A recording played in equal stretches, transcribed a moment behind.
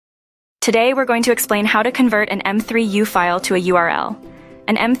Today we're going to explain how to convert an M3U file to a URL.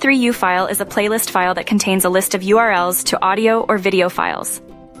 An M3U file is a playlist file that contains a list of URLs to audio or video files.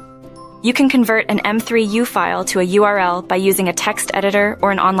 You can convert an M3U file to a URL by using a text editor or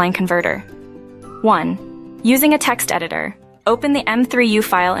an online converter. 1. Using a text editor. Open the M3U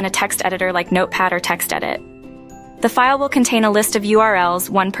file in a text editor like Notepad or TextEdit. The file will contain a list of URLs,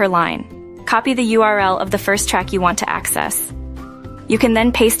 one per line. Copy the URL of the first track you want to access. You can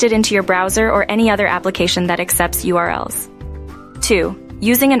then paste it into your browser or any other application that accepts URLs. 2.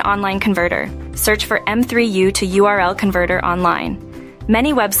 Using an online converter. Search for M3U to URL converter online.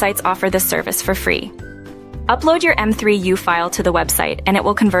 Many websites offer this service for free. Upload your M3U file to the website and it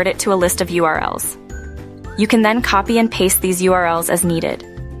will convert it to a list of URLs. You can then copy and paste these URLs as needed.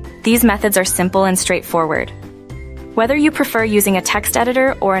 These methods are simple and straightforward. Whether you prefer using a text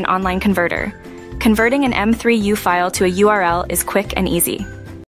editor or an online converter, converting an M3U file to a URL is quick and easy.